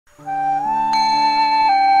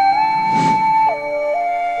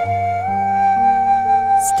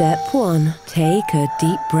Step 1. Take a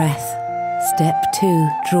deep breath. Step 2.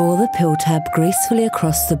 Draw the pill tab gracefully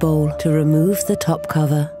across the bowl to remove the top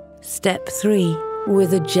cover. Step 3.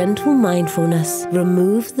 With a gentle mindfulness,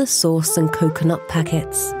 remove the sauce and coconut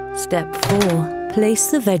packets. Step 4. Place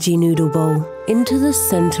the veggie noodle bowl into the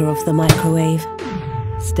center of the microwave.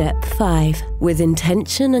 Step 5. With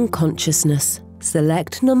intention and consciousness,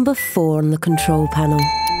 select number 4 on the control panel.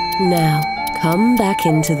 Now, come back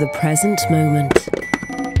into the present moment.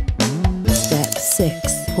 Step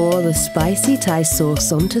 6. Pour the spicy Thai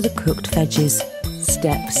sauce onto the cooked veggies.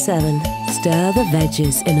 Step 7. Stir the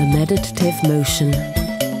veggies in a meditative motion.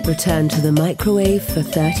 Return to the microwave for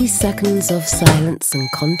 30 seconds of silence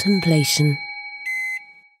and contemplation.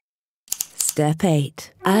 Step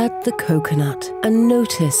 8. Add the coconut and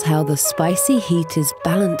notice how the spicy heat is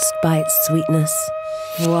balanced by its sweetness.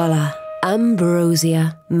 Voila!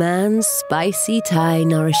 Ambrosia, Mann's spicy Thai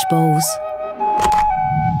Nourish bowls.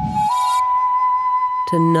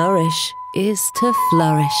 To nourish is to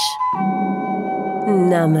flourish.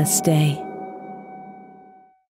 Namaste.